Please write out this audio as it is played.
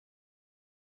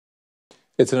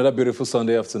It's another beautiful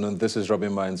Sunday afternoon. This is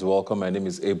Rubbin Minds. Welcome. My name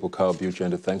is Abel Bucci,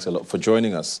 and thanks a lot for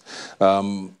joining us.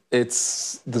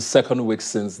 It's the second week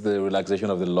since the relaxation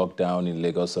of the lockdown in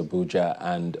Lagos, Abuja,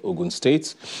 and Ogun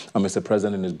State. And Mr.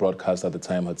 President, in his broadcast at the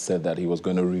time, had said that he was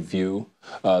going to review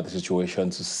the situation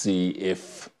to see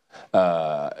if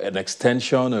an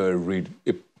extension or a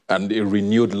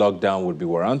renewed lockdown would be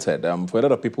warranted. For a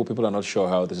lot of people are not sure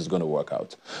how this is going to work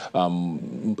out.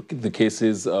 The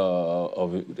cases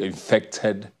of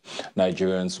infected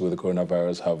Nigerians with the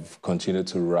coronavirus have continued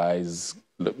to rise.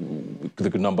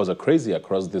 The numbers are crazy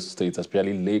across this state,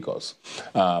 especially Lagos.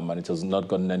 And it has not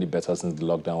gotten any better since the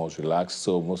lockdown was relaxed.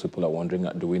 So most people are wondering,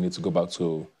 do we need to go back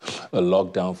to a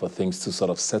lockdown for things to sort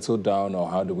of settle down, or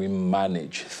how do we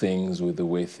manage things with the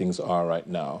way things are right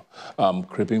now?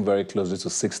 Creeping very closely to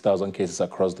 6,000 cases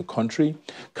across the country.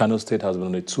 Kano State has been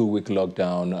on a 2-week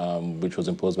lockdown, which was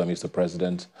imposed by Mr.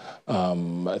 President.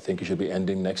 I think it should be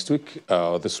ending next week.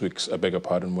 This week's, I beg your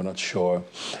pardon, we're not sure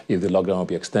if the lockdown will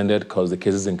be extended, because the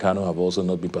cases in Kano have also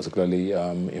not been particularly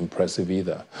impressive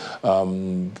either.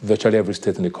 Virtually every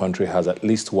state in the country has at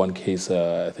least one case,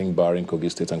 I think barring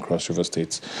Kogi State and Cross River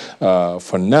States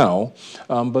for now.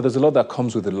 But there's a lot that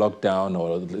comes with the lockdown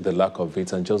or the lack of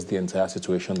it, and just the entire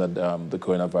situation that the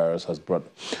coronavirus has brought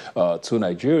to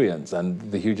Nigerians. And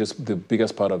the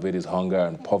biggest part of it is hunger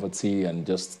and poverty and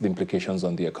just the implications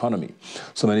on the economy.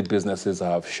 So many businesses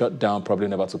have shut down, probably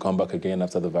never to come back again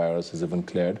after the virus is even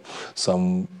cleared.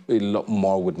 A lot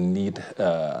more would need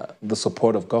the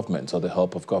support of government or the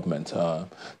help of government to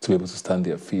be able to stand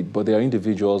their feet. But there are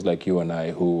individuals like you and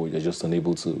I who are just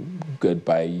unable to get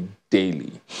by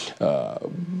daily.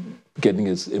 Getting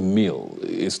a meal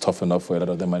is tough enough for a lot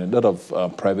of them, and a lot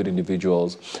of private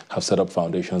individuals have set up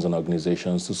foundations and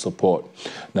organizations to support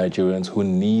Nigerians who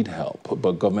need help.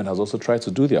 But government has also tried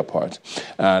to do their part,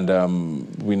 and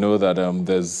we know that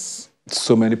there's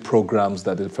so many programs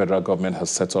that the federal government has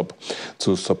set up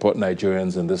to support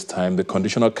Nigerians in this time. The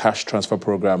conditional cash transfer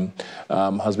program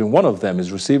has been one of them.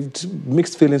 It's received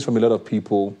mixed feelings from a lot of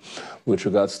people with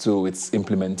regards to its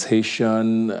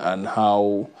implementation and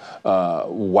how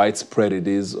widespread it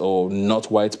is, or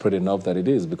not widespread enough that it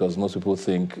is, because most people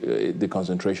think the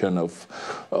concentration of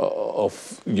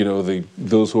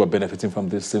those who are benefiting from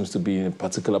this seems to be in a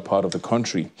particular part of the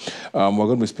country. We're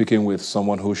going to be speaking with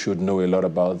someone who should know a lot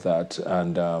about that,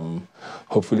 and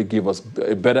hopefully give us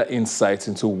a better insight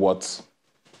into what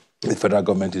the federal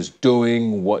government is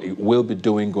doing, what it will be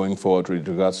doing going forward with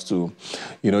regards to,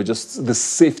 just the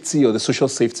safety or the social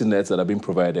safety nets that have been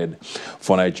provided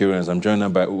for Nigerians. I'm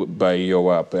joined by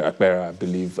Yowa Akbera, I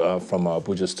believe, from our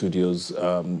Abuja studios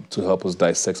to help us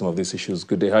dissect some of these issues.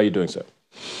 Good day. How are you doing, sir?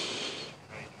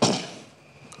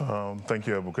 Thank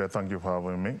you, Ebuka. Thank you for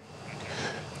having me.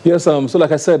 Yes, so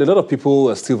like I said, a lot of people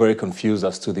are still very confused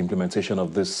as to the implementation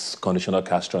of this conditional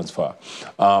cash transfer.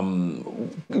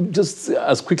 Just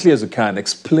as quickly as you can,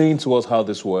 explain to us how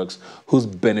this works, who's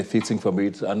benefiting from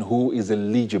it, and who is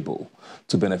eligible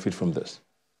to benefit from this.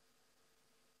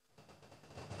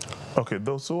 Okay,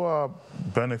 those who are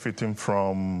benefiting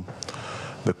from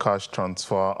the cash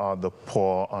transfer are the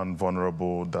poor and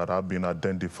vulnerable that have been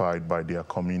identified by their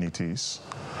communities.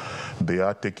 They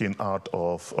are taken out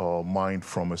of mind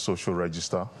from a social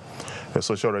register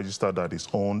that is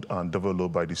owned and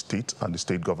developed by the state and the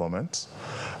state governments,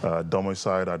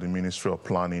 domiciled at the Ministry of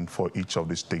Planning for each of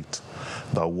the states,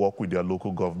 that work with their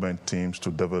local government teams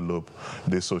to develop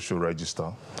the social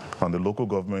register. And the local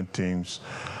government teams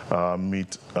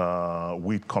meet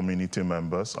with community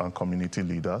members and community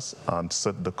leaders and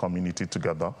set the community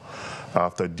together.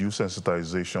 After due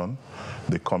sensitization,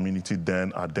 the community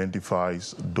then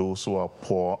identifies those who are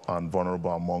poor and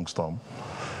vulnerable amongst them.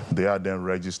 They are then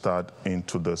registered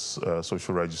into this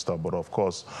social register, but of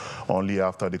course, only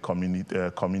after the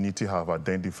community have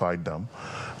identified them,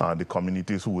 the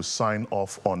communities who will sign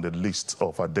off on the list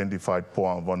of identified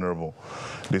poor and vulnerable.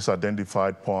 This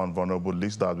identified poor and vulnerable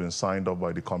list that has been signed off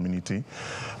by the community,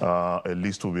 a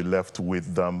list will be left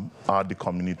with them at the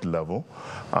community level,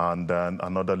 and then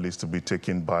another list to be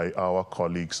taken by our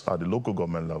colleagues at the local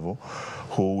government level,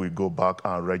 who will go back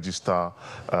and register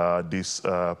these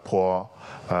poor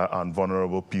and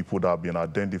vulnerable people that have been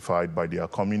identified by their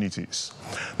communities.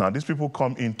 Now, these people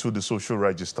come into the social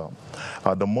register.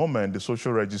 At the moment, the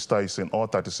social register is in all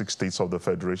 36 states of the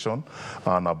Federation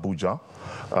and Abuja,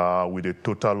 with a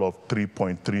total of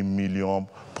 3.3 million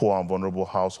poor and vulnerable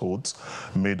households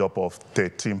made up of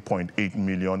 13.8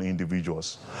 million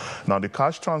individuals. Now, the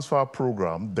cash transfer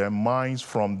program then mines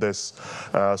from this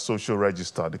social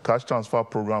register. The cash transfer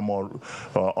program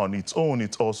on its own,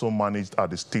 it's also managed at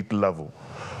the state level.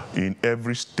 In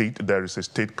every state, there is a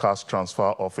state cash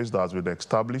transfer office that has been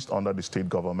established under the state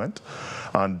government.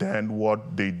 And then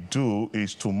what they do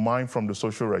is to mine from the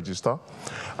social register,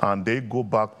 and they go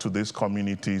back to these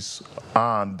communities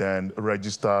and then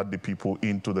register the people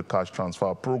into the cash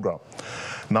transfer program.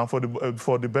 Now, for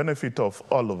the benefit of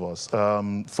all of us,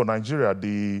 for Nigeria,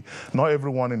 not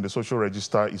everyone in the social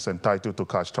register is entitled to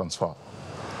cash transfer.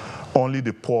 Only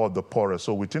the poor of the poorest.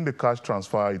 So within the cash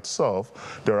transfer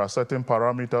itself, there are certain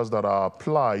parameters that are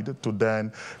applied to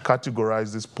then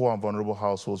categorize these poor and vulnerable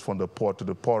households from the poor to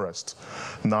the poorest.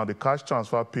 Now, the cash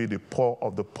transfer pay the poor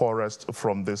of the poorest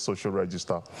from this social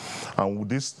register. And with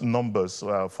these numbers,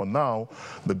 for now,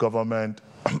 the government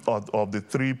of the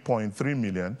 3.3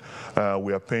 million,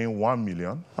 we are paying 1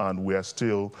 million, and we are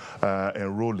still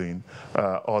enrolling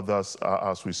others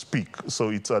as we speak. So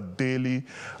it's a daily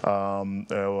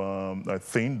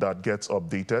thing that gets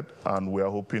updated, and we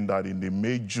are hoping that in the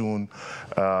May-June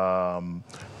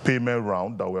payment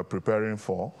round that we're preparing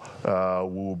for, we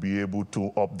will be able to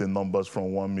up the numbers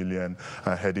from 1 million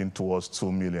and heading towards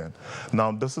 2 million.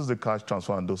 Now, this is the cash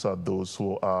transfer, and those are those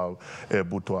who are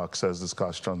able to access this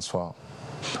cash transfer.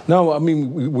 Now, I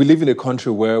mean, we live in a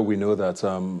country where we know that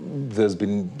there's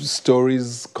been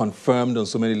stories confirmed on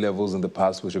so many levels in the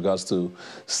past with regards to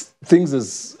things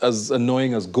as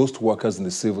annoying as ghost workers in the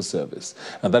civil service.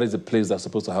 And that is a place that's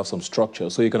supposed to have some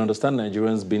structure. So you can understand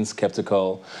Nigerians being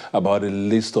skeptical about a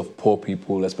list of poor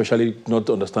people, especially not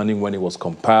understanding when it was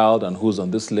compiled and who's on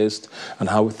this list and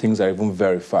how things are even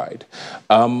verified.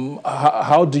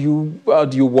 How do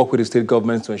you work with the state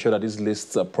government to ensure that these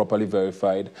lists are properly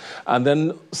verified? And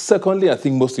then secondly, I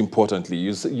think most importantly,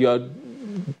 you are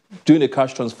doing a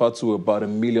cash transfer to about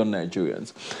 1 million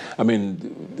Nigerians. I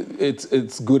mean,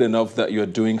 it's good enough that you're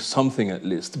doing something at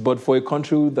least. But for a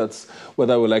country that's,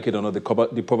 whether we like it or not, the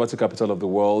poverty capital of the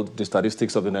world, the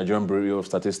statistics of the Nigerian Bureau of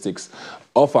Statistics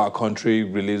of our country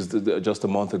released just a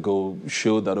month ago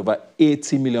showed that over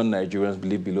 80 million Nigerians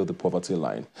live below the poverty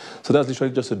line. So that's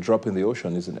literally just a drop in the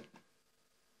ocean, isn't it?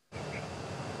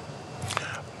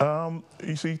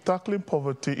 You see, tackling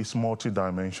poverty is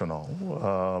multidimensional.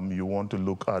 You want to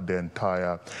look at the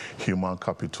entire human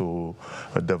capital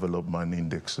development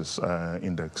index.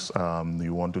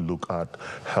 You want to look at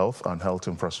health and health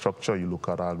infrastructure. You look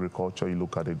at agriculture. You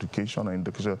look at education and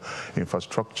education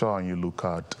infrastructure. And you look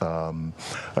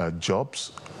at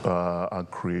jobs and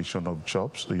creation of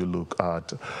jobs. You look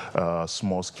at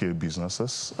small-scale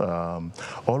businesses.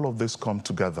 All of this come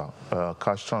together.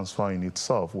 Cash transfer in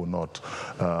itself will not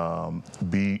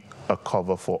be a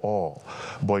cover for all.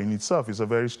 But in itself, it's a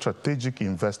very strategic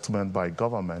investment by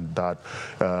government that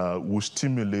will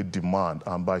stimulate demand.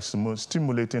 And by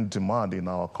stimulating demand in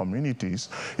our communities,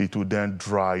 it will then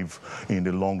drive in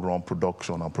the long run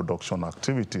production and production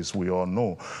activities. We all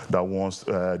know that once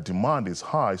demand is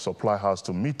high, supply has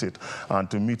to meet it. And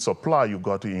to meet supply, you've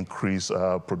got to increase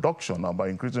production. And by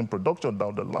increasing production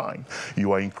down the line,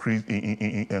 you are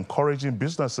encouraging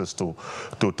businesses to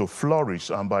flourish.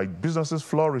 And by businesses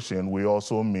flourishing, we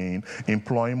also mean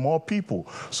employing more people.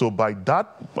 So by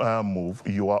that move,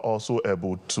 you are also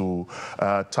able to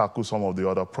tackle some of the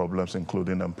other problems,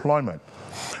 including employment.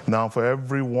 Now, for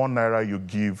every 1 naira you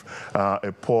give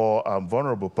a poor and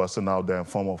vulnerable person out there in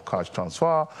form of cash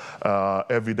transfer,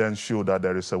 evidence show that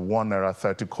there is a 1 naira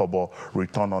 30 kobo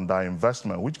return on that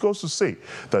investment, which goes to say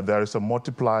that there is a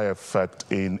multiplier effect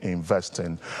in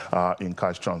investing in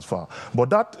cash transfer. But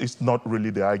that is not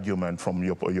really the argument from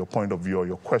your point of view or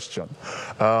your question.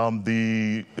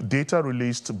 The data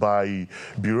released by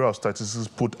Bureau of Statistics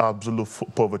put absolute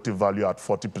poverty value at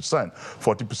 40%.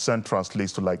 40%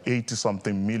 translates to like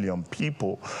 80-something million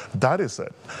people. That is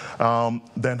it.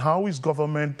 Then how is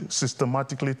government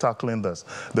systematically tackling this?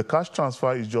 The cash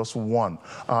transfer is just one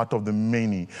out of the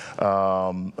many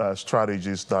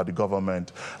strategies that the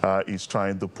government is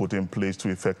trying to put in place to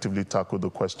effectively tackle the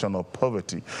question of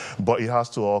poverty. But it has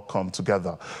to all come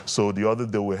together. So the other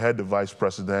day we had the Vice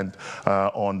President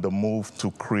on the move to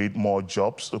create more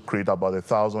jobs, to create about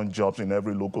 1,000 jobs in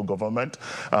every local government.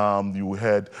 You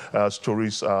had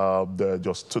stories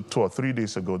just 2 or 3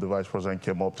 days ago, the Vice President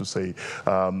came up to say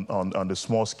on the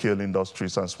small-scale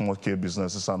industries and small-scale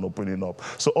businesses and opening up.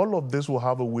 So all of this will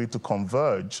have a way to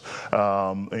converge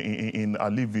in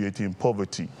alleviating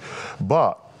poverty.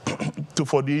 But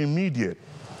for the immediate,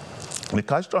 The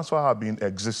cash transfer have been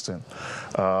existing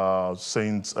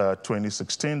since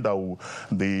 2016. That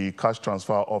the cash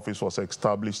transfer office was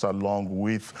established along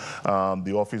with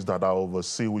the office that I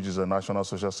oversee, which is the National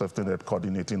Social Safety Net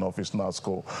Coordinating Office,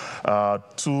 NASCO,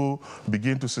 to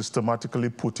begin to systematically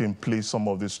put in place some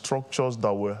of the structures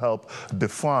that will help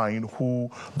define who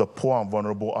the poor and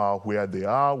vulnerable are, where they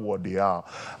are, what they are.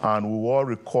 And we all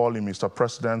recall in Mr.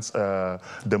 President's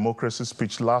democracy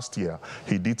speech last year,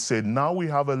 he did say, now we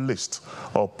have a list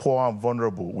of poor and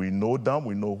vulnerable. We know them,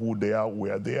 we know who they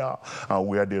are, and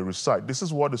where they reside. This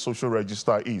is what the social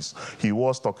register is. He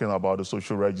was talking about the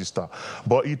social register.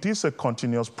 But it is a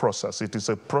continuous process. It is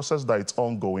a process that it's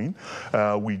ongoing.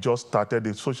 We just started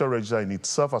the social register in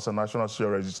itself as a national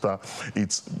social register.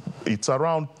 It's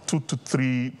around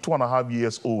 2.5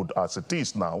 years old as it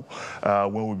is now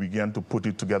when we began to put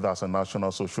it together as a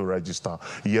national social register.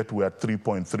 Yet we are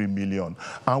 3.3 million.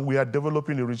 And we are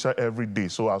developing the register every day.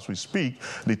 So as we speak,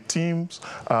 the teams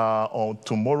on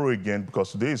tomorrow again,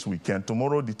 because today is weekend,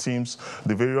 tomorrow the teams,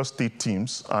 the various state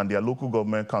teams and their local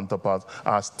government counterparts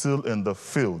are still in the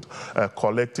field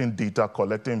collecting data,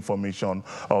 collecting information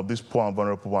of these poor and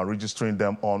vulnerable people and registering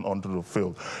them onto the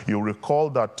field. You'll recall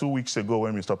that 2 weeks ago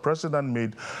when Mr. President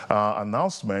made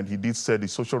announcement, he did say the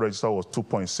social register was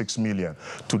 2.6 million.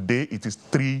 Today it is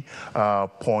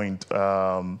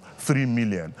 3.3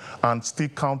 million and still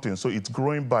counting. So it's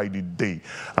growing by the day.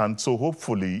 And so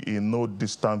hopefully in no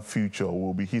distant future,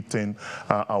 we'll be hitting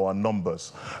our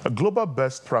numbers. Global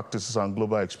best practices and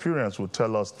global experience will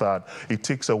tell us that it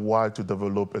takes a while to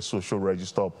develop a social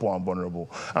register of poor and vulnerable.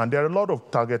 And there are a lot of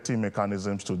targeting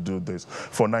mechanisms to do this.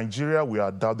 For Nigeria, we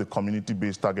adopt the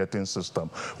community-based targeting system,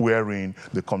 wherein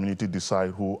the community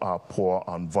decide who are poor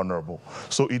and vulnerable.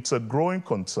 So it's a growing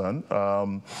concern.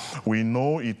 We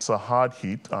know it's a hard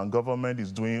hit, and government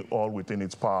is doing all within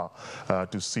its power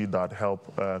to see that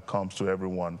help comes to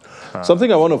everyone.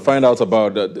 Something I want to find out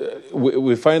about,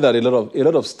 we find that a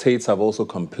lot of states have also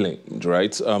complained,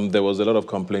 right? There was a lot of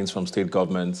complaints from state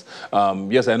governments.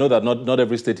 Yes, I know that not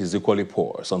every state is equally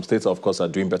poor. Some states, of course, are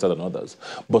doing better than others.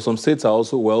 But some states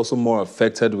were also more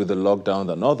affected with the lockdown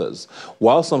than others.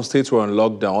 While some states were on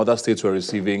lockdown, other states were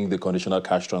receiving the conditional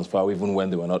cash transfer even when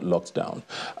they were not locked down.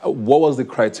 What was the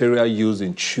criteria used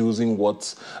in choosing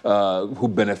who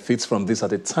benefits from this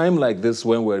at a time like this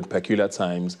when we're in peculiar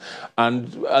times?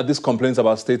 And are these complaints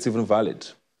about states even valid?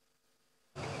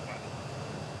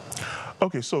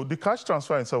 Okay, so the cash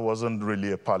transfer itself wasn't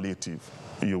really a palliative.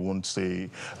 You won't say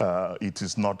it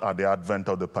is not at the advent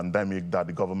of the pandemic that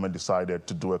the government decided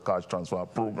to do a cash transfer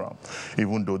program,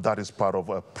 even though that is part of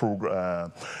a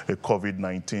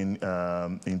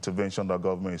COVID-19 intervention that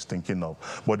government is thinking of.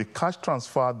 But the cash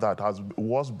transfer that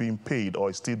was being paid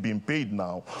or is still being paid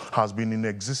now has been in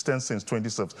existence since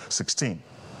 2016.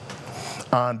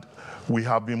 And we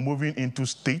have been moving into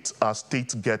states as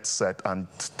states get set and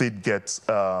state gets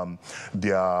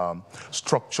their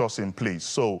structures in place.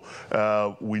 So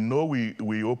we know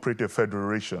we operate a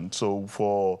federation. So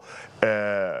for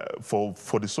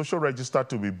the social register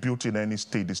to be built in any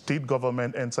state, the state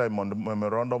government enters a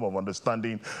memorandum of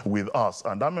understanding with us.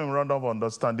 And that memorandum of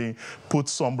understanding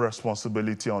puts some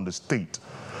responsibility on the state.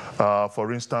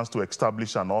 For instance, to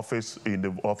establish an office in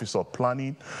the Office of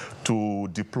Planning, to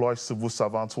deploy civil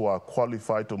servants who are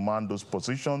qualified to man those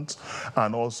positions,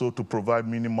 and also to provide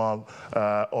minimal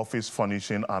office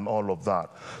furnishing and all of that.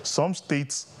 Some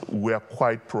states were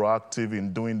quite proactive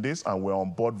in doing this and were on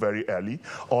board very early.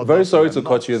 Very sorry to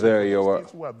cut you there.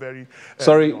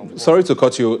 Sorry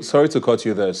to cut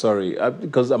you there. Sorry,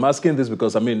 because I'm asking this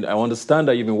because I understand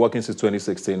that you've been working since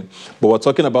 2016, but we're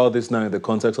talking about this now in the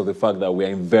context of the fact that we are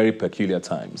in very peculiar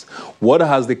times. What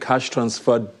has the cash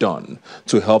transfer done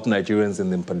to help Nigerians in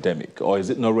the pandemic? Or is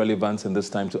it not relevant in this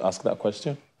time to ask that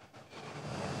question?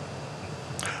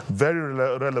 Very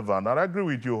relevant, and I agree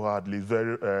with you, Hardly,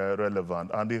 very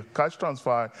relevant. And the cash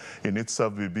transfer in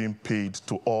itself is being paid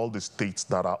to all the states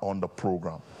that are on the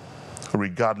program,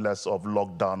 regardless of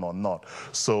lockdown or not.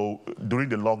 So during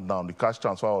the lockdown, the cash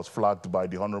transfer was flagged by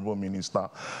the Honorable Minister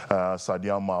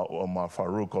Sadiya Omar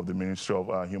Farouk of the Ministry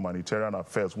of Humanitarian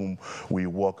Affairs, whom we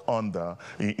work under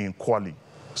in Kwali.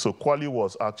 So Kwali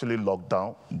was actually locked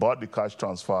down, but the cash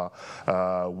transfer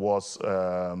was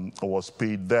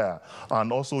paid there.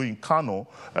 And also in Kano,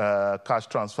 cash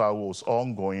transfer was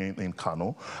ongoing in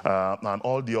Kano, and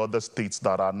all the other states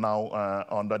that are now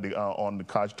on the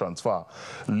cash transfer.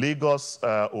 Lagos,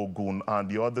 Ogun, and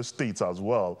the other states as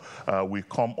well, we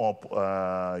come up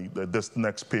this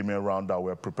next payment round that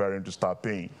we're preparing to start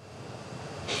paying.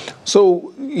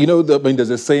 So,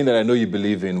 there's a saying that I know you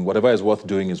believe in: whatever is worth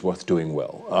doing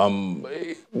well.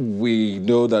 we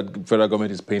know that federal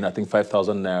government is paying, I think,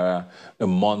 5,000 naira a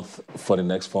month for the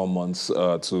next 4 months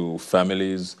to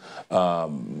families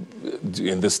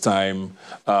in this time.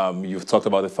 You've talked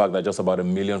about the fact that just about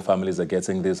 1 million families are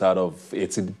getting this out of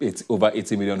over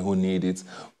 80 million who need it.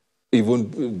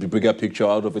 Even the bigger picture,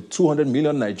 out of it, 200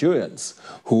 million Nigerians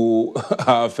who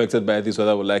are affected by this,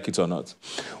 whether we like it or not.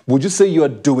 Would you say you are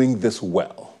doing this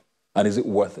well? And is it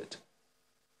worth it?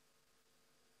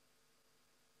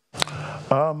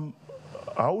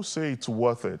 I would say it's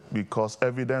worth it because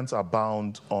evidence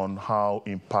abounds on how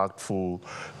impactful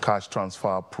cash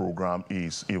transfer program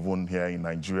is, even here in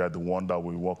Nigeria, the one that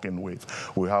we're working with.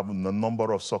 We have a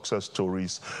number of success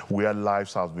stories where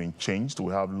lives have been changed.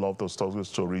 We have a lot of success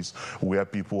stories where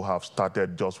people have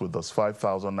started just with this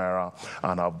 5,000 naira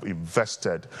and have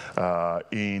invested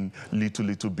in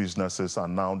little businesses,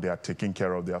 and now they are taking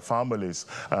care of their families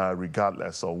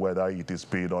regardless of whether it is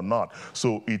paid or not.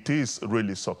 So it is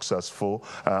really successful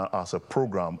as a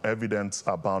program. Evidence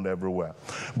abound everywhere.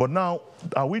 But now,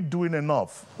 are we doing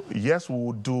enough? Yes, we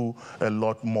will do a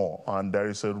lot more, and there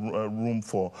is a room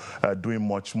for doing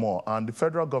much more. And the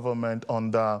federal government,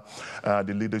 under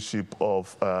the leadership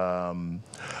of the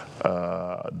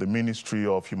Ministry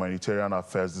of Humanitarian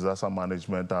Affairs, Disaster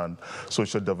Management and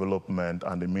Social Development,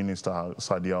 and the Minister,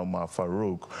 Sadia Omar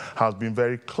Farouk, has been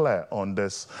very clear on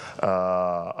this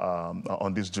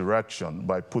direction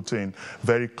by putting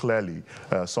very clearly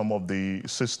some of the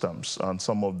systems and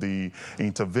some of the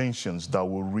interventions that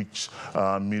will reach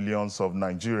millions of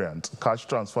Nigerians. Cash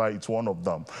transfer is one of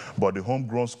them, but the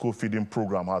homegrown school feeding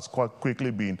program has quite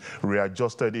quickly been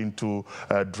readjusted into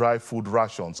dry food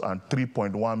rations, and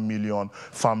 3.1 million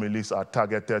families are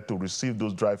targeted to receive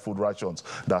those dry food rations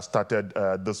that started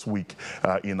this week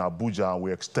in Abuja, and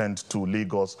we extend to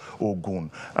Lagos, Ogun,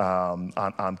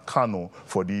 and Kano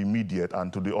for the immediate,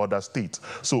 and to the other states.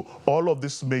 So all of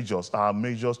these measures are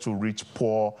measures to reach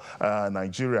poor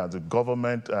Nigerians. The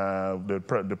government,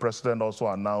 the president also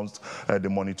announced the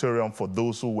moratorium for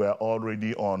those who were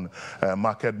already on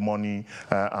market money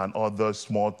and other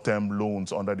small-term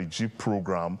loans under the GIP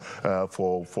program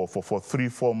for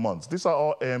 3-4 months. These are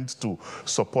all aimed to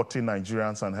supporting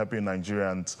Nigerians and helping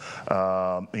Nigerians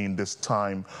in this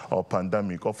time of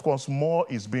pandemic. Of course, more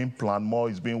is being planned, more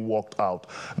is being worked out.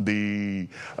 The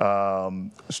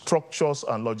structures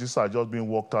and logistics are just being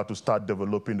worked out to start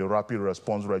developing the rapid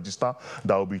response register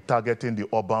that will be targeting the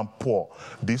urban poor.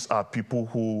 These are people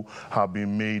who have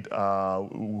been made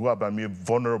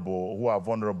vulnerable, who are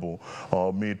vulnerable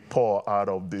or made poor out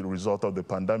of the result of the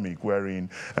pandemic, wherein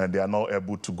they are not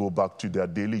able to go back to their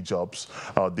daily jobs,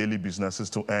 daily businesses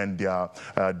to earn their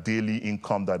daily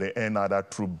income that they earn either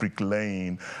through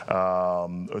bricklaying,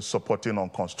 supporting on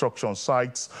construction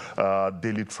sites,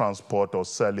 daily transport, or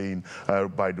selling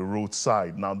by the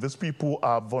roadside. Now, these people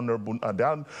are vulnerable, and they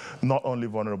are not only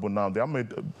vulnerable now, they are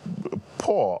made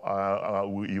poor,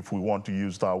 if we want to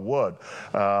use that word.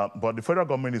 But the federal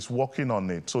government is working on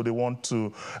it. So they want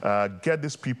to get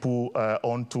these people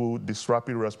onto this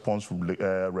rapid response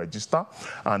register,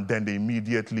 and then they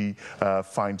immediately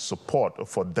find support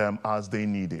for them as they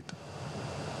need it.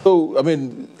 So, I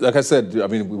mean, like I said, I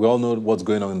mean, we all know what's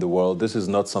going on in the world. This is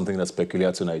not something that's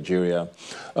peculiar to Nigeria.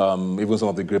 Even some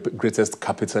of the greatest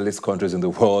capitalist countries in the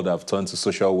world have turned to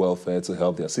social welfare to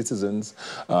help their citizens.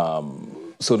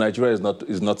 So Nigeria is not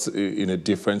in a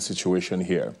different situation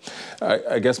here.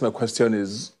 I guess my question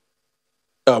is,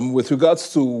 with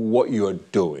regards to what you're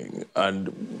doing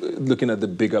and looking at the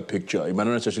bigger picture, it might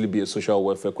not necessarily be a social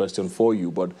welfare question for you,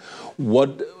 but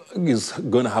what is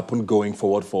going to happen going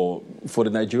forward for the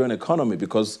Nigerian economy?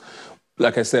 Because,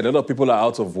 like I said, a lot of people are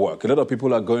out of work. A lot of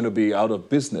people are going to be out of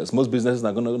business. Most businesses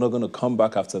are not going to come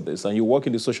back after this. And you work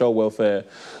in the social welfare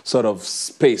sort of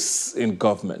space in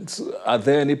government. Are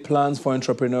there any plans for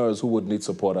entrepreneurs who would need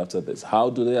support after this? How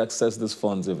do they access these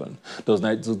funds even? Does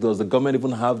the government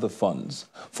even have the funds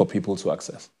for people to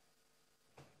access?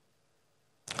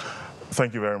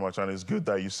 Thank you very much, and it's good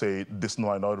that you say this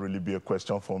might not really be a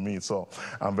question for me, so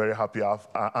I'm very happy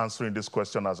answering this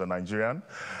question as a Nigerian.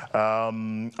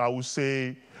 I would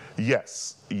say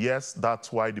yes. Yes,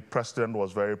 that's why the president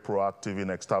was very proactive in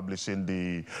establishing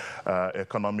the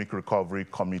Economic Recovery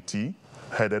Committee,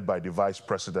 headed by the vice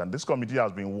president. This committee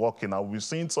has been working, and we've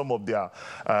seen some of their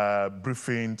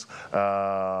briefings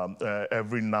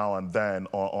every now and then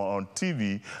on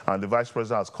TV, and the vice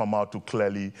president has come out to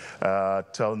clearly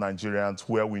tell Nigerians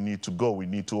where we need to go. We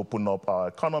need to open up our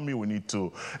economy. We need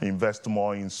to invest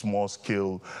more in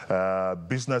small-scale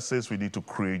businesses. We need to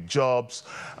create jobs.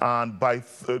 And by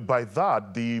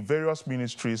that, the various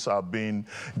ministries have been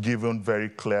given very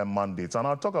clear mandates. And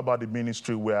I'll talk about the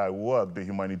ministry where I work, the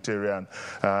Humanitarian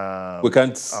We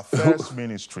can't. Affairs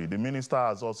Ministry. The minister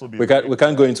has also been. We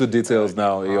can't go into details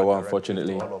now,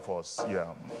 unfortunately. All of us, yeah.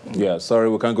 Yeah, sorry,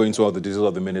 we can't go into all the details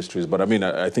of the ministries, but I mean,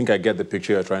 I think I get the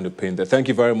picture you're trying to paint there. Thank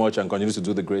you very much, and continue to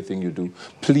do the great thing you do.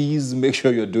 Please make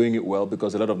sure you're doing it well,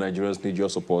 because a lot of Nigerians need your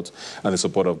support and the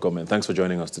support of government. Thanks for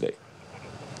joining us today.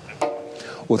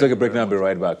 We'll take a break now and be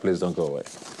right back. Please don't go away.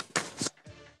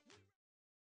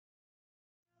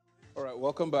 All right,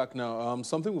 welcome back now.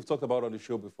 Something we've talked about on the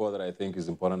show before that I think is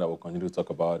important that we'll continue to talk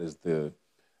about is the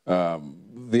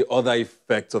other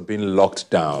effect of being locked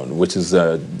down, which is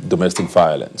domestic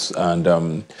violence.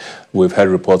 And we've had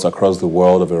reports across the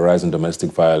world of a rise in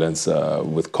domestic violence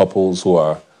with couples who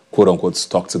are quote-unquote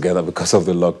stuck together because of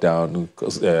the lockdown,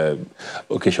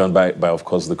 occasioned by, of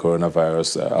course, the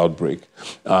coronavirus outbreak.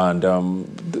 And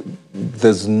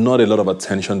there's not a lot of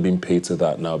attention being paid to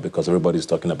that now, because everybody's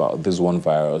talking about this one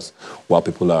virus, while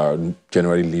people are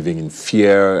generally living in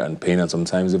fear and pain, and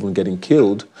sometimes even getting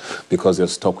killed because they're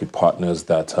stuck with partners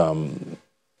that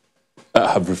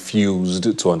have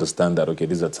refused to understand that, okay,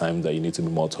 these are times that you need to be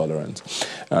more tolerant.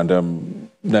 And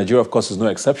Nigeria, of course, is no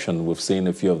exception. We've seen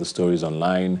a few of the stories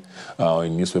online,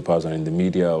 in newspapers and in the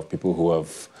media, of people who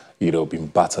have, been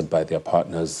battered by their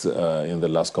partners in the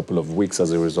last couple of weeks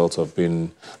as a result of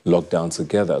being locked down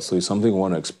together. So it's something we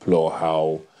want to explore,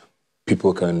 how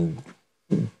people can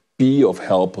be of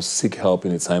help or seek help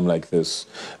in a time like this.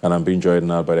 And I'm being joined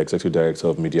now by the Executive Director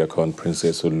of MediaCon,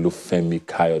 Princess Olufemi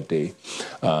Kayode,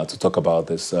 to talk about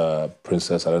this.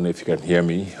 Princess, I don't know if you can hear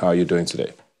me. How are you doing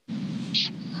today?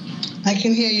 I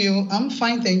can hear you. I'm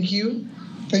fine, thank you.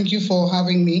 Thank you for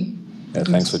having me. Yeah,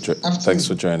 thanks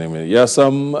for joining me. Yes,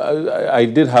 I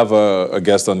did have a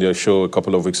guest on your show a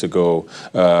couple of weeks ago,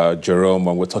 Jerome,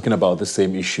 and we're talking about the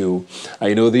same issue.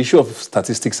 The issue of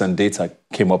statistics and data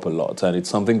came up a lot, and it's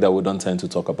something that we don't tend to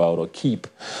talk about or keep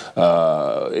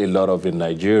a lot of in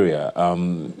Nigeria.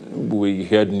 We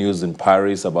heard news in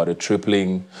Paris about a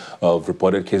tripling of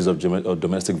reported cases of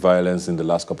domestic violence in the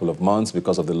last couple of months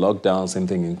because of the lockdown. Same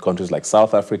thing in countries like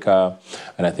South Africa,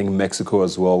 and I think Mexico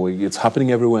as well. It's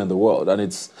happening everywhere in the world. And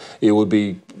it would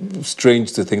be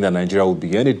strange to think that Nigeria would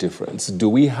be any different. Do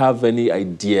we have any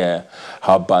idea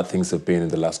how bad things have been in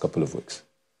the last couple of weeks?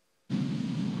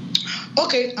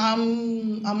 Okay,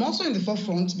 I'm also in the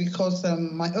forefront because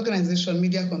my organization,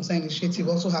 Media Concern Initiative,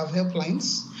 also have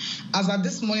helplines. As at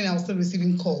this morning, I was still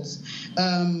receiving calls,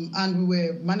 and we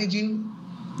were managing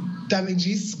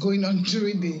damages going on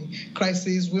during the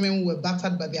crisis, women who were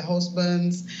battered by their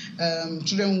husbands,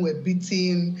 children who were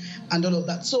beaten, and all of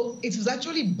that. So it is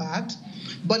actually bad.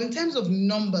 But in terms of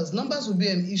numbers will be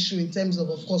an issue in terms of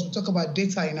course, we talk about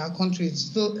data in our country, it's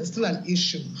still an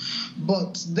issue.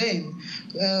 But then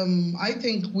I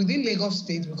think within Lagos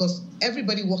State, because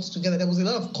everybody works together, there was a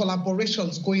lot of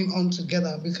collaborations going on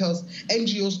together because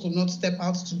NGOs could not step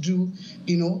out to do,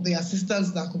 the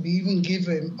assistance that could be even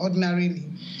given ordinarily.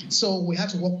 So we had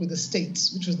to work with the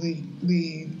state, which was the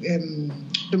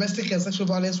Domestic and Sexual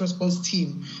Violence Response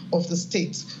Team of the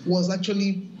state, was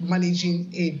actually managing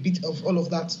a bit of all of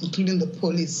that, including the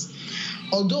police.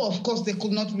 Although, of course, they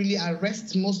could not really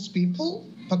arrest most people,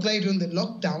 particularly during the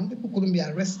lockdown, people couldn't be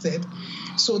arrested.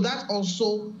 So that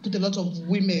also put a lot of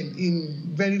women in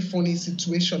very funny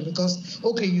situation because,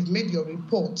 okay, you've made your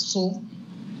report, so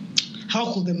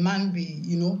how could the man be,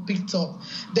 picked up?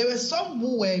 There were some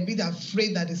who were a bit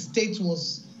afraid that the state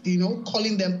was,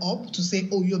 calling them up to say,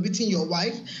 oh, you're beating your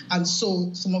wife. And so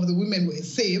some of the women were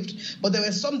saved. But there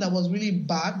were some that was really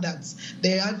bad that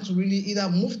they had to really either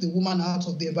move the woman out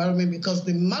of the environment because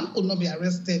the man could not be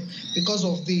arrested because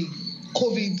of the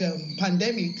COVID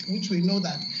pandemic, which we know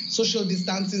that social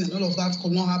distancing and all of that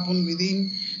could not happen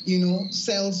within,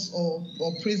 cells or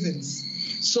prisons.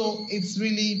 So it's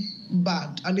really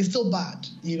bad, and it's still bad.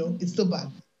 It's still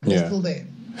bad. It's still there.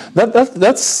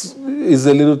 That's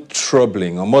a little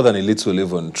troubling, or more than a little,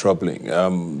 even troubling.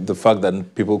 The fact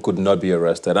that people could not be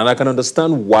arrested, and I can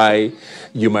understand why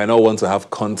you might not want to have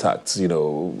contacts, in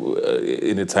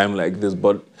a time like this.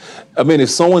 But I mean, if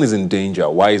someone is in danger,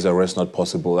 why is arrest not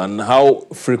possible? And how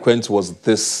frequent was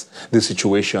this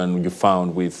situation you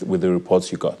found with the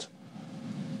reports you got?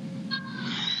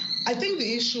 I think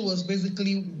the issue was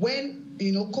basically when,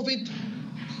 COVID,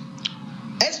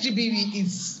 SGBV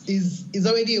is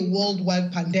already a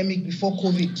worldwide pandemic before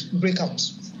COVID breakout.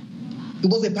 It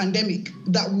was a pandemic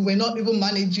that we were not even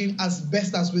managing as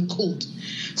best as we could.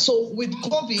 So with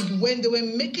COVID, when they were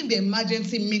making the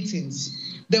emergency meetings,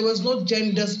 there was no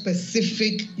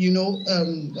gender-specific,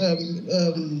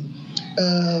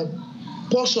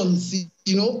 portions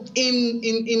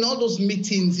in all those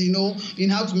meetings, in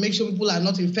how to make sure people are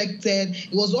not infected.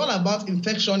 It was all about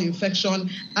infection,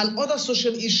 and other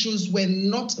social issues were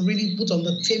not really put on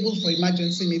the table for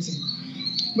emergency meeting,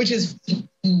 which is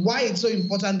why it's so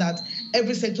important that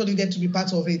every sector needed to be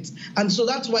part of it. And so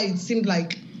that's why it seemed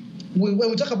like when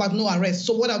we talk about no arrest,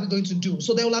 so what are we going to do?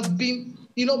 So there will have been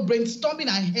brainstorming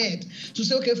ahead to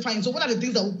say, okay, fine. So what are the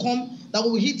things that will come, that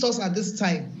will hit us at this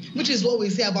time? Which is what we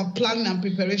say about planning and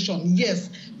preparation. Yes,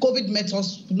 COVID met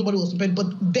us, nobody was prepared,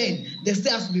 but then there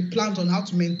still has to be planned on how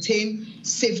to maintain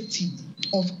safety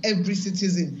of every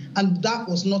citizen. And that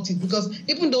was not it, because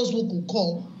even those who could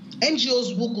call,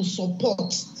 NGOs who could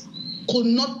support, could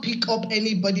not pick up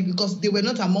anybody because they were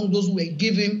not among those who were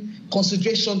given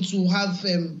consideration to have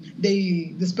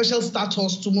the special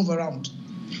status to move around.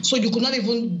 So you could not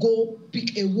even go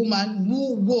pick a woman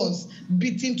who was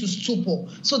beaten to stupor.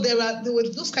 So there were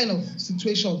those kind of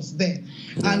situations there.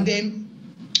 Yeah. And then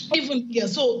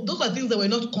so those are things that were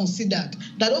not considered.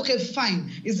 That, okay,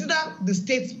 fine, is either the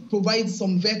state provides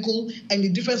some vehicle and the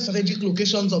different strategic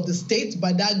locations of the state,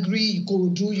 Badagry,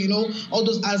 Ikorodu, all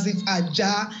those assets are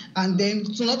Jar, and then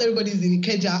so not everybody is in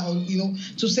Ikeja, or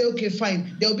to say, okay,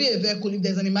 fine, there will be a vehicle if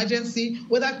there's an emergency,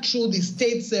 whether through the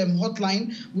state's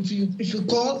hotline, if you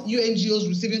call UNGOs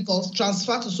receiving calls,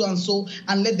 transfer to so and so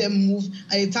and let them move,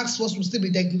 and a task force will still be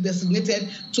designated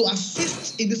to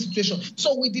assist in this situation.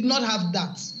 So we did not have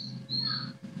that.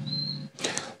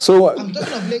 So I'm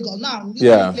talking of Lagos now. I'm using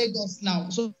Lagos now.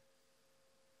 So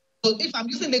if I'm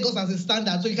using Lagos as a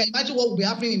standard, so you can imagine what will be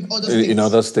happening in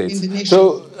other states in the nation.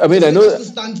 So I mean, I know Lagos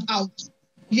stands out.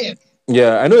 Yes.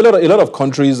 Yeah, I know a lot of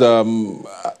countries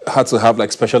had to have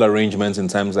like special arrangements in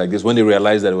times like this when they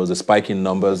realized that there was a spike in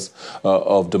numbers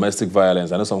of domestic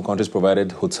violence. I know some countries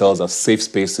provided hotels as safe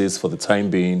spaces for the time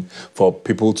being for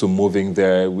people to move in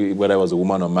there, whether it was a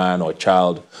woman or man or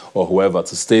child or whoever,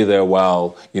 to stay there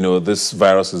while this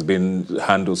virus is being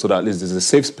handled, so that at least there's a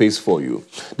safe space for you.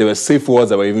 There were safe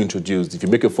words that were even introduced. If you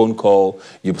make a phone call,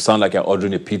 you sound like you're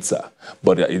ordering a pizza,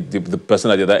 but the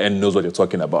person at the other end knows what you're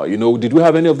talking about. Did we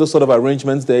have any of those sort of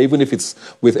arrangements there, even if it's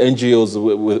with NGOs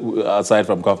aside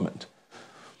from government?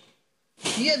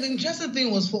 Yeah, the interesting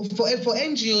thing was for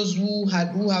NGOs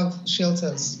who have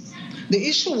shelters, the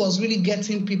issue was really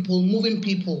getting people, moving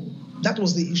people. That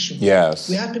was the issue. Yes.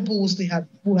 We had people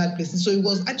who had places. So it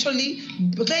was actually,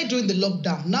 particularly during the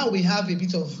lockdown, now we have a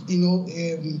bit of,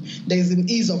 there's an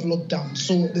ease of lockdown.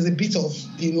 So there's a bit of,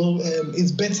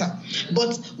 it's better.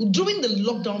 But during the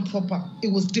lockdown proper,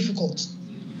 it was difficult.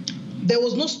 There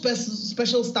was no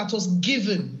special status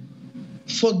given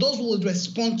for those who would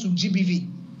respond to GBV.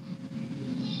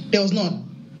 There was none.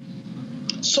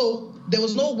 So there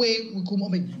was no way we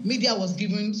could, media was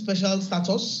given special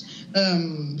status,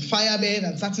 firemen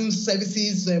and certain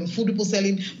services, food people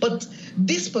selling, but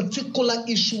this particular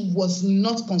issue was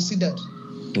not considered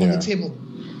on the table.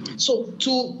 So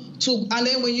and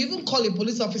then when you even call a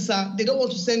police officer, they don't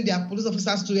want to send their police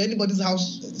officers to anybody's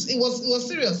house. It was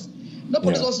serious.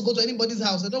 Nobody wants to go to anybody's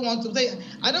house. I don't want to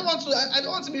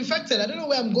be infected. I don't know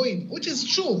where I'm going, which is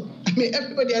true. I mean,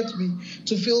 everybody had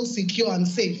to feel secure and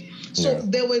safe. So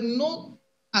there were no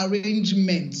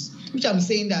arrangements, which I'm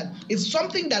saying that it's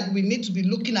something that we need to be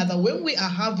looking at, that when we are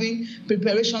having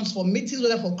preparations for meetings,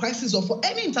 whether for crisis or for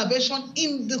any intervention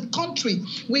in the country,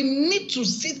 we need to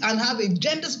sit and have a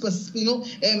gender-specific,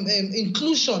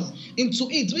 inclusion into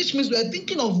it, which means we're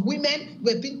thinking of women,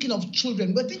 we're thinking of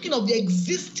children, we're thinking of the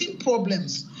existing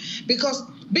problems, because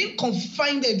being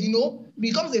confined,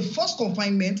 becomes a forced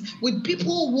confinement with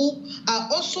people who are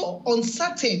also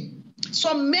uncertain.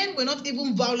 Some men were not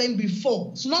even violent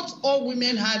before. So not all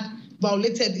women had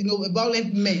violated,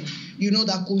 violent men,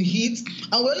 that could hit.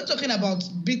 And we're only talking about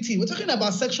beating. We're talking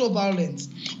about sexual violence.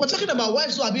 We're talking about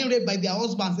wives who are being raped by their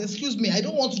husbands. Excuse me, I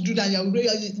don't want to do that.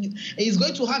 He's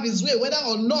going to have his way, whether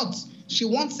or not she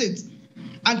wants it.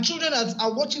 And children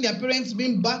are watching their parents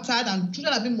being battered, and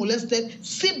children are being molested.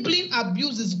 Sibling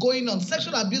abuse is going on.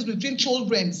 Sexual abuse between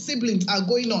children, siblings are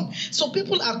going on. So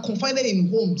people are confined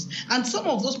in homes. And some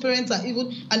of those parents are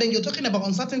even, and then you're talking about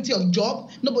uncertainty of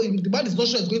job. Nobody, the bank is not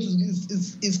sure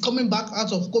is coming back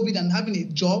out of COVID and having a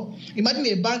job. Imagine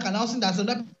a bank announcing that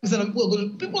 70% of people are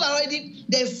going. People are already,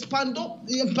 there's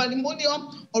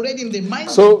pandemonium already in the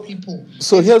minds of people.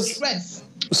 So here's stress.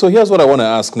 So here's what I want to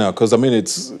ask now, because I mean,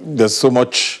 there's so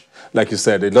much, like you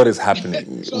said, a lot is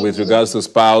happening with regards to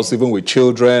spouse, even with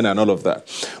children and all of that.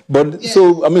 But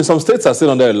so, I mean, some states are still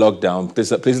under a lockdown.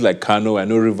 Places like Kano, I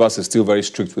know Rivers is still very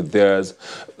strict with theirs.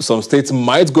 Some states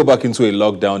might go back into a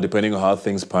lockdown depending on how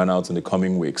things pan out in the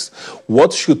coming weeks.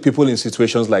 What should people in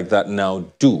situations like that now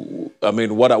do? I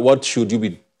mean, what should you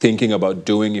be thinking about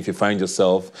doing if you find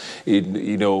yourself in,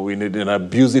 in an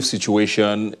abusive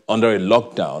situation under a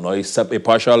lockdown or a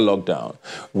partial lockdown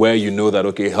where you know that,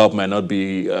 okay, help might not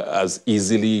be as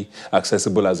easily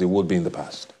accessible as it would be in the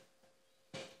past?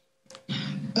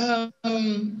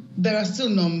 There are still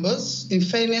numbers. In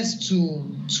fairness to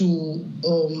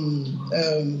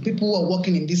people who are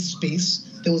working in this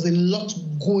space, there was a lot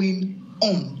going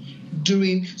on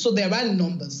so there are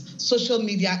numbers. Social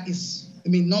media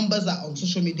numbers are on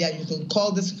social media. You can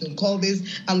call this,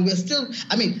 and we're still,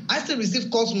 I still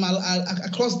receive calls from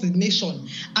across the nation,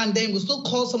 and then we still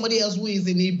call somebody else who is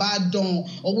in Ibadan,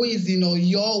 or who is in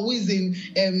Oyo, who is in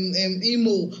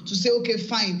Imo, to say, okay,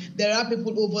 fine, there are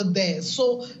people over there.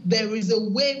 So there is a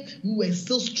way we were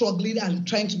still struggling and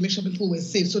trying to make sure people were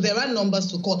safe. So there are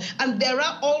numbers to call. And there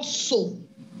are also,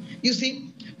 you see,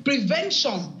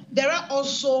 prevention. There are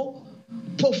also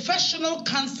professional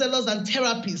counselors and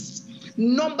therapists,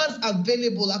 numbers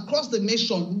available across the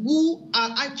nation who are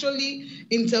actually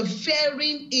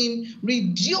interfering in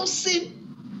reducing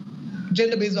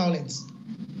gender-based violence.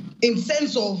 In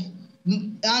sense of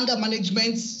anger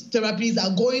management therapies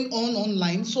are going on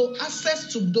online. So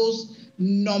access to those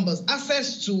numbers,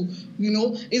 access to,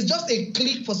 it's just a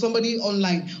click for somebody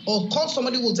online, or call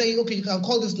somebody who will tell you, okay, you can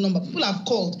call this number. People have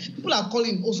called, people are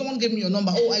calling, oh, someone gave me your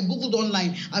number, oh, I Googled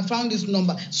online, I found this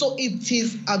number. So it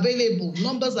is available.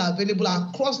 Numbers are available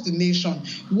across the nation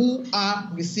who are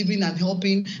receiving and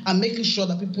helping and making sure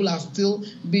that people are still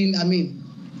being,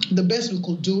 the best we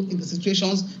could do in the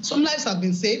situations. Some lives have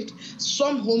been saved.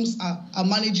 Some homes are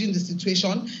managing the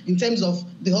situation in terms of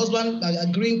the husband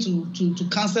agreeing to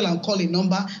cancel and call a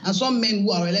number, and some men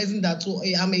who are realizing that, oh,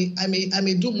 hey, I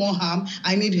may do more harm,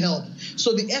 I need help.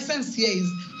 So the essence here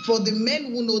is for the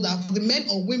men who know that, for the men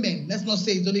or women, let's not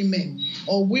say it's only men,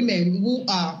 or women who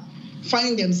are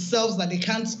finding themselves that they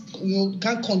can't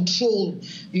control,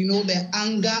 their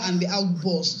anger and the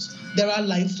outbursts. There are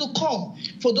lines to call.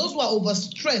 For those who are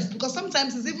overstressed, because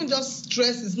sometimes it's even just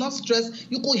stress, it's not stress.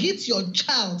 You could hit your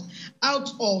child out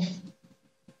of,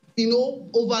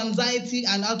 over anxiety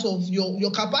and out of your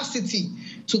capacity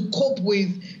to cope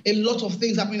with a lot of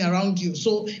things happening around you.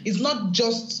 So it's not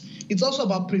just, it's also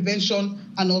about prevention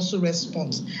and also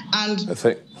response. And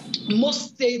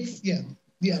most states,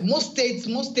 most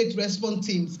state response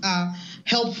teams are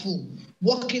helpful.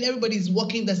 Everybody's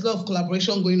working, there's a lot of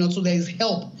collaboration going on, so there is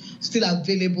help still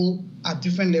available at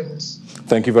different levels.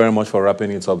 Thank you very much for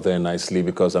wrapping it up there nicely,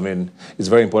 because, it's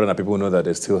very important that people know that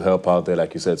there's still help out there.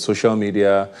 Like you said, social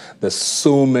media, there's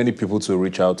so many people to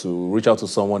reach out to. Reach out to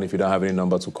someone if you don't have any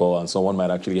number to call, and someone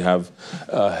might actually have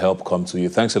help come to you.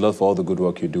 Thanks a lot for all the good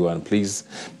work you do, and please,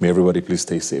 may everybody please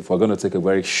stay safe. We're going to take a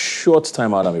very short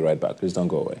time out. I'll be right back. Please don't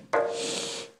go away.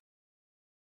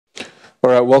 All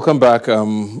right, welcome back.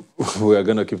 We are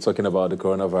going to keep talking about the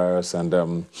coronavirus,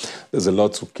 and there's a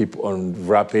lot to keep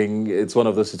unwrapping. It's one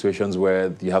of those situations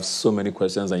where you have so many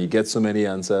questions and you get so many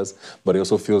answers, but it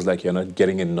also feels like you're not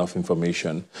getting enough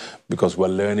information, because we're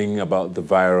learning about the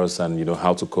virus and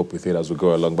how to cope with it as we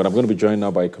go along. But I'm going to be joined now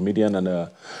by a comedian and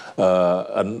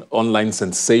an online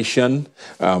sensation,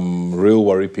 Real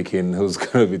Worry Picking, who's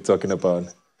going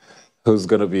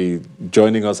to be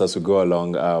joining us as we go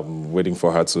along, waiting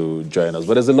for her to join us.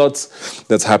 But there's a lot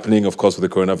that's happening, of course, with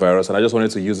the coronavirus, and I just wanted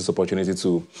to use this opportunity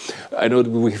to, I know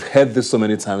we've heard this so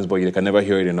many times, but you can never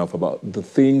hear it enough, about the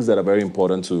things that are very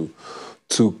important to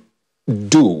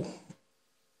do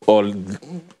or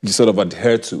sort of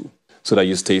adhere to so that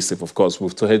you stay safe. Of course,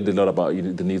 we've heard a lot about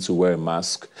the need to wear a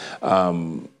mask.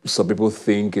 Some people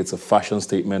think it's a fashion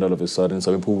statement all of a sudden.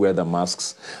 Some people wear the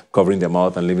masks covering their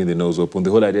mouth and leaving the nose open.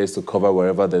 The whole idea is to cover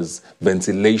wherever there's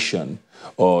ventilation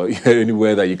or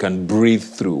anywhere that you can breathe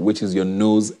through, which is your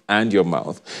nose and your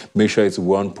mouth. Make sure it's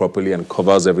worn properly and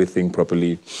covers everything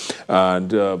properly. And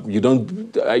some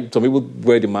people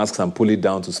wear the masks and pull it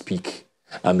down to speak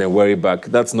and then wear it back.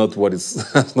 That's not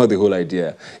that's not the whole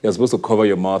idea. You're supposed to cover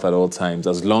your mouth at all times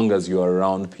as long as you're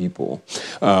around people.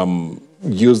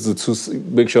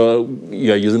 Make sure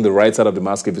you're using the right side of the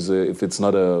mask if it's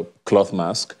not a cloth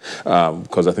mask,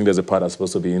 because I think there's a part that's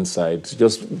supposed to be inside.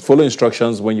 Just follow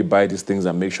instructions when you buy these things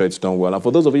and make sure it's done well. And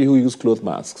for those of you who use cloth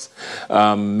masks,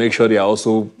 make sure they are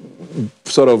also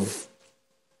sort of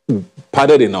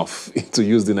padded enough, to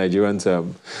use the Nigerian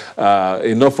term,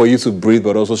 enough for you to breathe,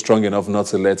 but also strong enough not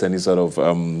to let any sort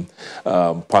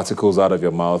of particles out of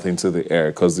your mouth into the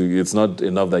air, because it's not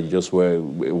enough that you just wear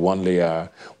one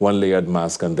layered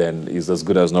mask and then it's as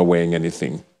good as not wearing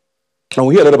anything. And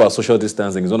we hear a lot about social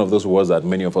distancing. It's one of those words that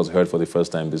many of us heard for the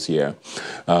first time this year,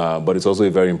 but it's also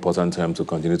a very important term to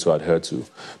continue to adhere to,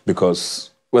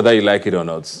 because whether you like it or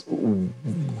not,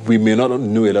 we may not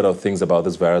know a lot of things about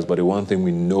this virus, but the one thing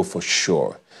we know for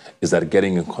sure is that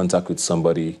getting in contact with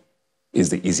somebody is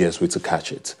the easiest way to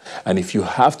catch it. And if you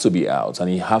have to be out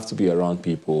and you have to be around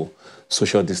people,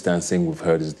 social distancing, we've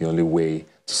heard, is the only way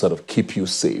to sort of keep you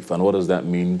safe. And what does that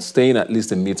mean? Staying at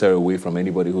least a meter away from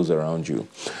anybody who's around you.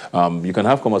 You can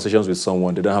have conversations with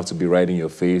someone. They don't have to be right in your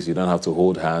face. You don't have to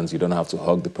hold hands. You don't have to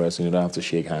hug the person. You don't have to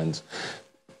shake hands.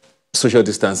 Social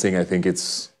distancing, I think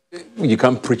you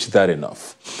can't preach that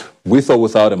enough. With or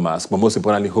without a mask, but most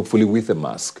importantly, hopefully with a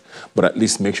mask. But at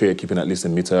least make sure you're keeping at least a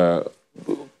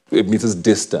meter's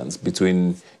distance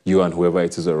between you and whoever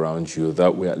it is around you.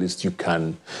 That way, at least you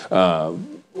can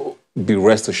be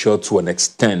rest assured to an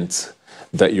extent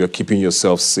that you're keeping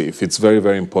yourself safe. It's very,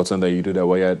 very important that you do that.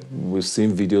 We've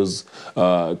seen videos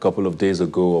a couple of days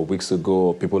ago or weeks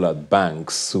ago of people at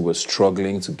banks who were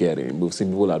struggling to get in. We've seen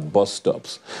people at bus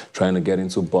stops trying to get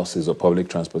into buses or public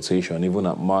transportation, even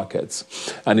at markets.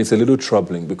 And it's a little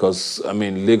troubling because, I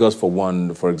mean, Lagos, for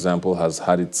one, for example, has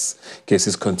had its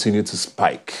cases continue to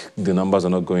spike. The numbers are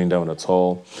not going down at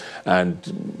all. And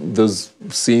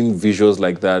seeing visuals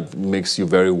like that makes you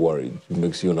very worried. It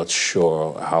makes you not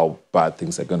sure how bad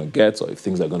things are going to get or if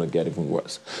things are going to get even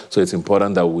worse. So it's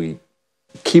important that we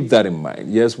keep that in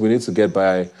mind. Yes, we need to get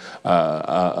by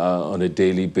on a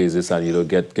daily basis and,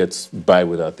 get by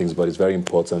with our things, but it's very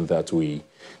important that we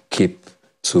keep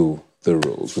to the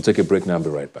rules. We'll take a break now and be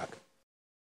right back.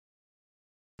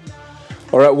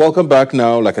 All right, welcome back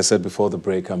now. Like I said before the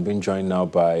break, I'm being joined now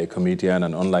by comedian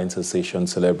and online sensation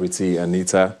celebrity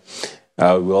Anita.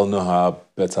 We all know her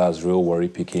better as Real Worry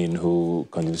Pikin, who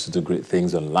continues to do great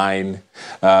things online.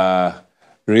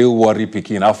 Real Worry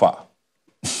Pikin, how far?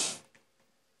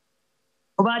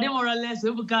 More or less,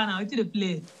 we can now to the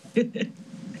play.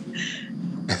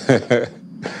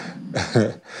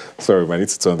 Sorry, I need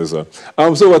to turn this on.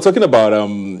 So we're talking about,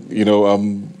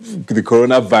 the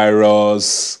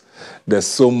coronavirus. There's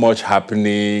so much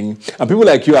happening. And people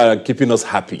like you are keeping us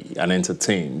happy and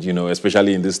entertained,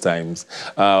 especially in these times.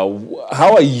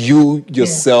 How are you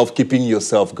yourself keeping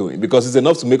yourself going? Because it's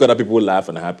enough to make other people laugh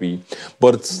and happy.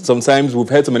 But sometimes, we've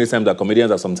heard so many times that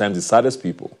comedians are sometimes the saddest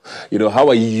people. How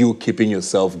are you keeping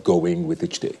yourself going with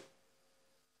each day?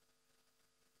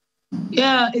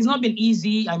 Yeah, it's not been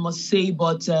easy, I must say,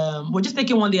 but we're just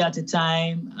taking one day at a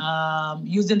time,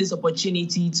 using this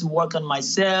opportunity to work on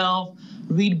myself,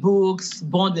 read books,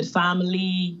 bond with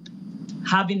family,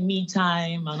 having me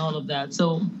time and all of that.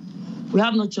 So we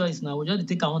have no choice now. We're just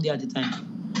take one day at a time.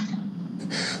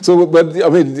 So, but I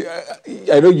mean,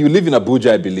 I know you live in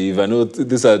Abuja, I believe. I know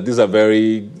these are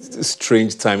very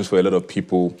strange times for a lot of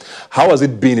people. How has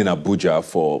it been in Abuja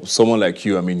for someone like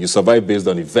you? I mean, you survive based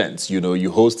on events.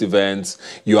 You host events.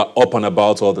 You are up and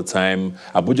about all the time.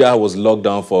 Abuja was locked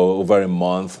down for over a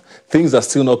month. Things are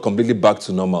still not completely back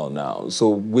to normal now. So,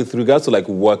 with regards to like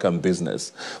work and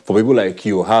business, for people like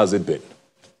you, how has it been?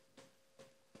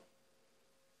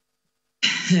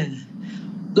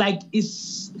 Like,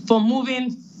 it's from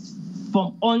moving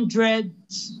from 100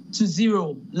 to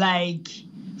 0, like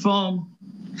from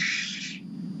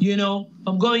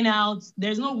going out.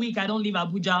 There's no week I don't leave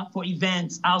Abuja for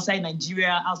events outside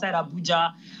Nigeria, outside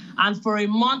Abuja. And for a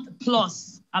month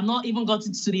plus, I've not even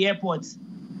gotten to the airport.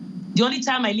 The only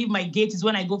time I leave my gate is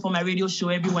when I go for my radio show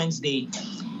every Wednesday.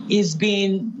 It's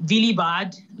been really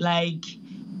bad. Like,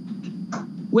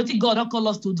 what did God call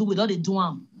us to do with all the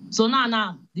doing? So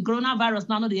now, the coronavirus,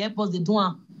 now the airports, they do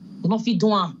we not fit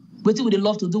doing. What we they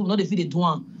love to do, we not they fit they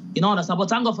doing. Understand? But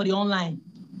thank God for the online.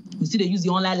 We still they use the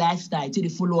online lifestyle till they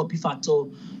follow up if at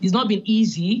all. It's not been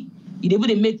easy. They able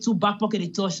to make 2 back pocket they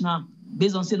touch now.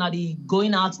 Based on saying now they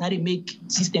going out, now they make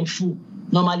system full.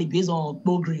 Normally based on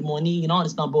program money,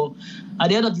 understand? But at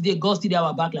the end of the day, God still there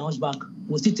our back like hunchback.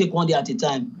 We'll still take one day at a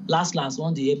time. Last,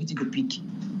 one day, everything will peak.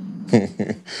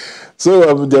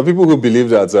 So there are people who believe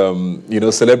that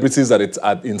celebrities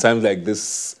that in times like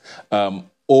this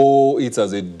owe it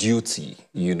as a duty,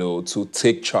 to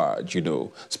take charge,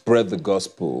 spread the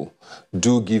gospel,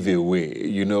 do give away.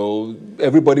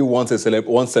 Everybody wants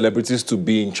celebrities to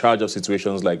be in charge of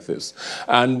situations like this.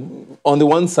 And on the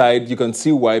one side, you can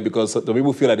see why, because the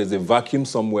people feel like there's a vacuum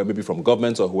somewhere, maybe from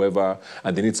government or whoever,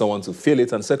 and they need someone to fill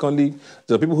it. And secondly,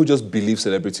 there are people who just believe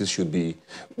celebrities should be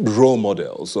role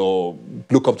models or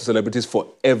look up to celebrities for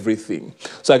everything.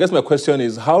 So I guess my question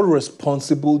is, how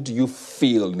responsible do you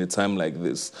feel in a time like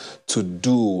this to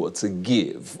do or to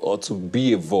give or to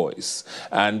be a voice?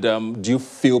 And do you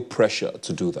feel pressure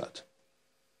to do that?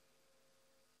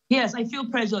 Yes, I feel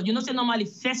pressure. Say normally,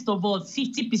 first of all,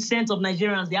 50% of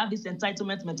Nigerians, they have this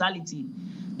entitlement mentality.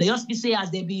 They just say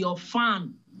as they be your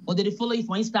fan or they follow you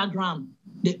for Instagram,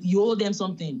 you owe them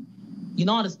something. You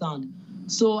don't understand?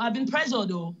 So I've been pressured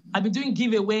though. I've been doing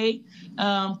giveaway.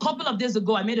 Couple of days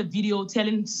ago, I made a video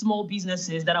telling small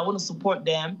businesses that I want to support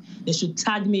them. They should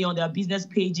tag me on their business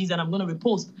pages and I'm going to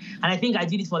repost. And I think I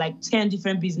did it for like 10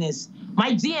 different business.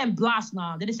 My DM blast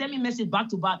now. Then they send me message back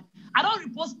to back. I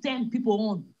don't repost 10 people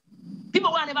on.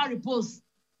 People who I never repost,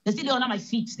 they still under my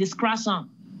feet. They scratch on.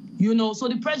 You know, so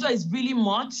the pressure is really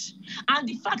much. And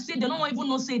the fact that they don't even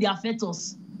know say they affect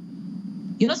us.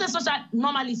 You know, so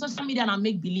normally social media and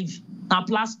make believe now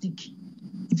plastic.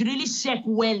 If you really check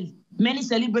well, many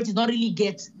celebrities don't really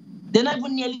get. They don't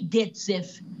even nearly get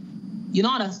safe. You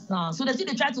know understand? So they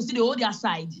try to see the other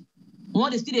side.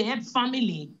 They still help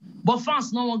family, but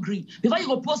fans no agree. Before you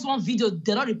go post one video,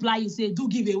 they don't reply. You say do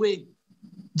give away.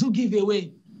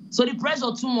 So the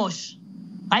pressure too much.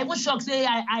 I was shocked. Say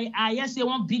I say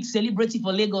one big celebrity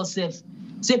for Lagos safe.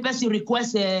 Say person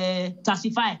request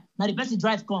taxify. Now the person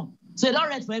drive come. So it don't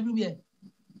read for everywhere.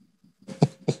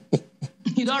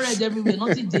 It don't read everywhere,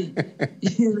 not today.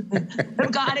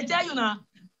 Because I tell you now,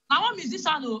 I want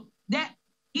musician that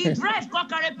he drive car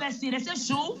carry person. They say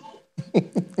show.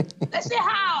 They say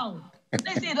how?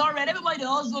 They say it don't read. Everybody they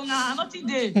also now, not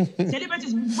today.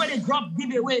 Celebrities when they drop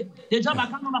giveaway, they drop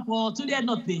account number for 2 days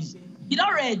not page. It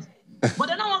don't read. But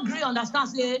they don't agree, understand,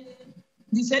 say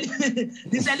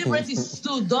the celebrities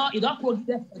still don't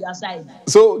progress for their side.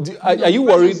 So are you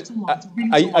worried?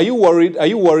 Are you worried? Are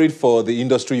you worried for the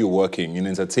industry you're working in,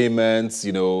 entertainment?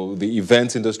 You know, the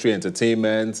event industry,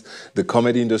 entertainment, the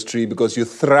comedy industry, because you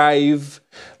thrive,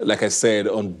 like I said,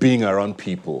 on being around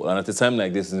people, and at a time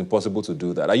like this, it's impossible to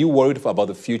do that. Are you worried about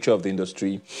the future of the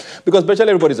industry? Because virtually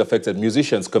everybody's affected: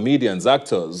 musicians, comedians,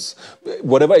 actors,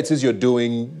 whatever it is you're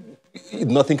doing.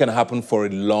 Nothing can happen for a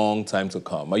long time to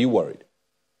come. Are you worried?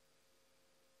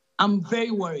 I'm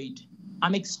very worried.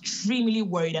 I'm extremely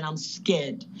worried and I'm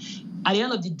scared. At the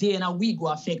end of the day, and we go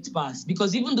affect past.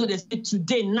 Because even though they say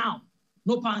today, now,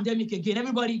 no pandemic again,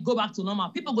 everybody go back to normal.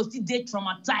 People go still get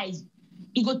traumatized.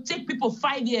 It go take people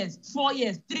 5 years, 4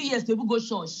 years, 3 years to even go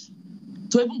church,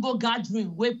 to even go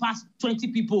gathering way past 20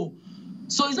 people.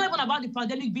 So it's not even about the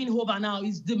pandemic being over now.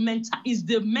 It's the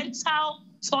mental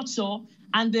torture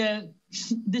and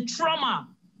the trauma.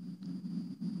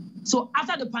 So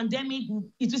after the pandemic,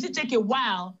 it will still take a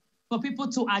while for people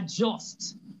to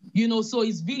adjust. You know, so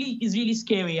it's really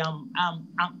scary.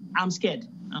 I'm scared.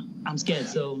 I'm scared.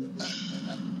 So,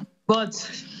 but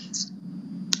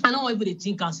I don't want to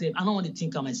think myself. I don't want to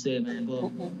think of myself, man.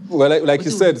 But, well, like you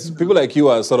said, people like you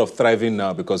are sort of thriving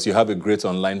now because you have a great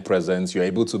online presence. You're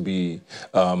able to be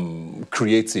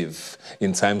creative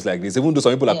in times like this. Even though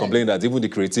some people are complaining that even the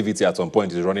creativity at some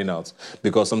point is running out,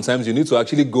 because sometimes you need to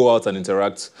actually go out and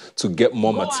interact to get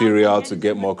more material, to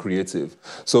get more creative.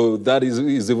 So that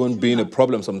is even being a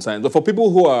problem sometimes. But for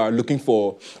people who are looking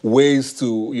for ways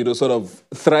to, you know, sort of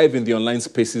thrive in the online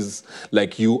spaces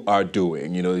like you are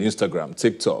doing, you know, Instagram,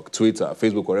 TikTok, Twitter,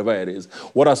 Facebook, whatever it is,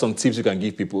 what are some tips you can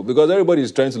give people? Because everybody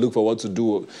is trying to look for what to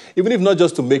do, even if not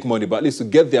just to make money, but at least to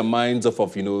get their minds off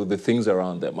of, you know, the things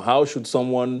around them. How should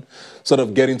someone sort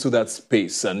of get into that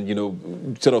space and, you know,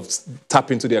 sort of tap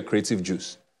into their creative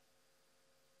juice?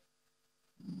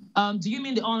 Do you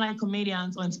mean the online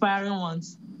comedians or inspiring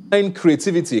ones? In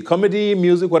creativity, comedy,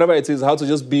 music, whatever it is, how to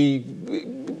just be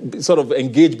sort of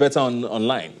engage better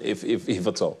online, if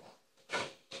at all.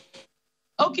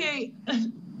 Okay,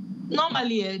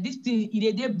 normally this thing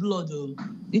it dey blood though.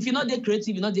 If you're not that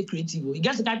creative, you're not that creative. You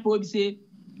get the guy probably say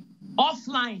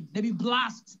offline, they be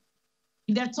blast.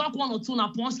 If they talk one or two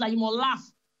na punch like you more laugh.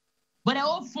 But their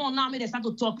whole phone now they start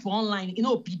to talk for online, you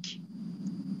know, peak.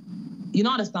 You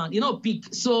know understand? You know,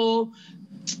 peak. So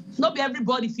not be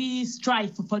everybody feels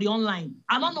strive for the online.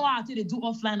 I don't know how they do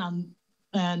offline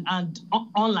and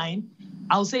online.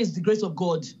 I would say it's the grace of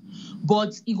God,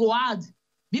 but it go hard.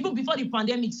 Even before the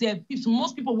pandemic,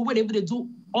 most people were able to do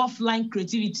offline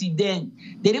creativity then.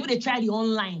 They were able to try the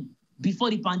online before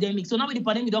the pandemic. So now when the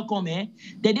pandemic don't come,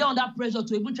 they're under pressure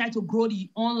to even try to grow the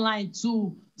online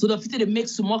too. So the future they make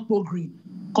some more progress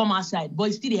come outside. But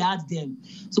it's still they hard them.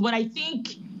 So but I think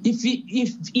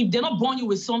if they're not born you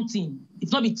with something,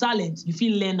 if not be talent, you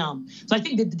feel learn them. So I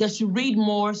think that they should read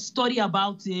more, study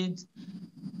about it.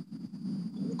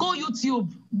 Go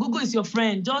YouTube. Google is your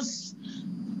friend. Just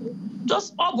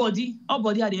all body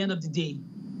at the end of the day.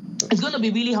 It's going to be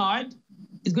really hard.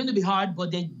 It's going to be hard,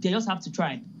 but they just have to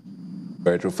try.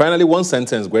 Very true. Finally, one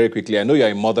sentence very quickly. I know you're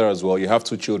a mother as well. You have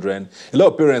 2 children. A lot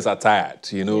of parents are tired.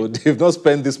 You know, they've not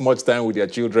spent this much time with their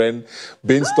children,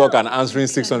 being stuck and answering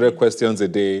 600 questions a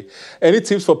day. Any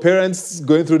tips for parents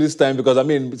going through this time? Because, I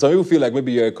mean, some people feel like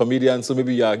maybe you're a comedian, so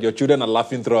maybe your children are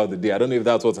laughing throughout the day. I don't know if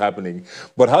that's what's happening.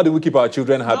 But how do we keep our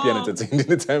children happy and entertained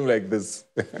in a time like this?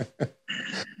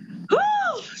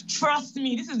 Trust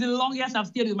me, this is the longest I've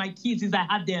stayed with my kids since I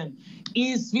had them.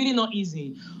 It's really not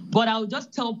easy. But I would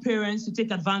just tell parents to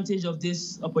take advantage of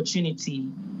this opportunity.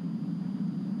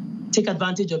 Take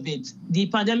advantage of it. The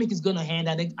pandemic is going to end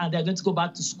and they're going to go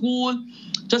back to school.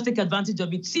 Just take advantage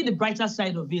of it. See the brighter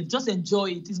side of it. Just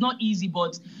enjoy it. It's not easy,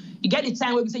 but you get the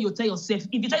time where you say you tell yourself,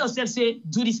 if you tell yourself, say,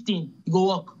 do this thing, you go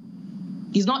work.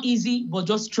 It's not easy, but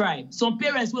just try. Some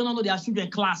parents will not know their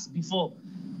children class before.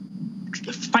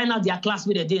 Find out their class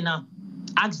where they're there now.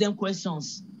 Ask them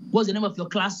questions. What's the name of your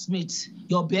classmate,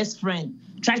 your best friend?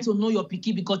 Try to know your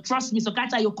picky, because trust me, so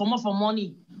you come up for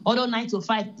money. Other 9 to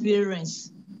 5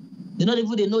 parents, they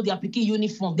know their picky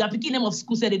uniform. Their picky name of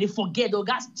school said they forget. They'll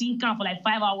got thinking for like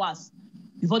 5 hours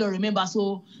before they remember.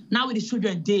 So now with the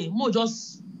children day, more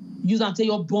just use until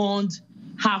your bond,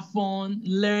 have fun,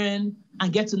 learn,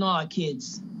 and get to know our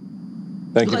kids.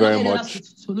 Thank you very much.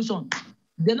 Solution.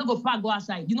 They don't go park, go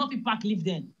outside. You know if you park, leave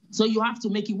them. So you have to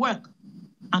make it work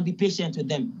and be patient with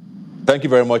them. Thank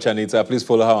you very much, Anita. Please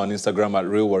follow her on Instagram at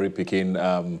Real Worry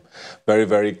Pikin. Very,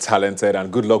 very talented,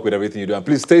 and good luck with everything you do. And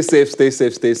please stay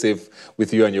safe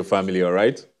with you and your family, all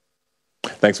right?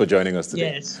 Thanks for joining us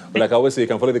today. Yes. Like I always say, you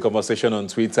can follow the conversation on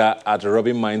Twitter at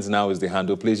Rubbin Minds now is the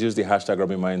handle. Please use the hashtag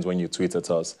Rubbin Minds when you tweet at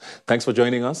us. Thanks for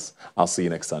joining us. I'll see you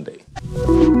next Sunday.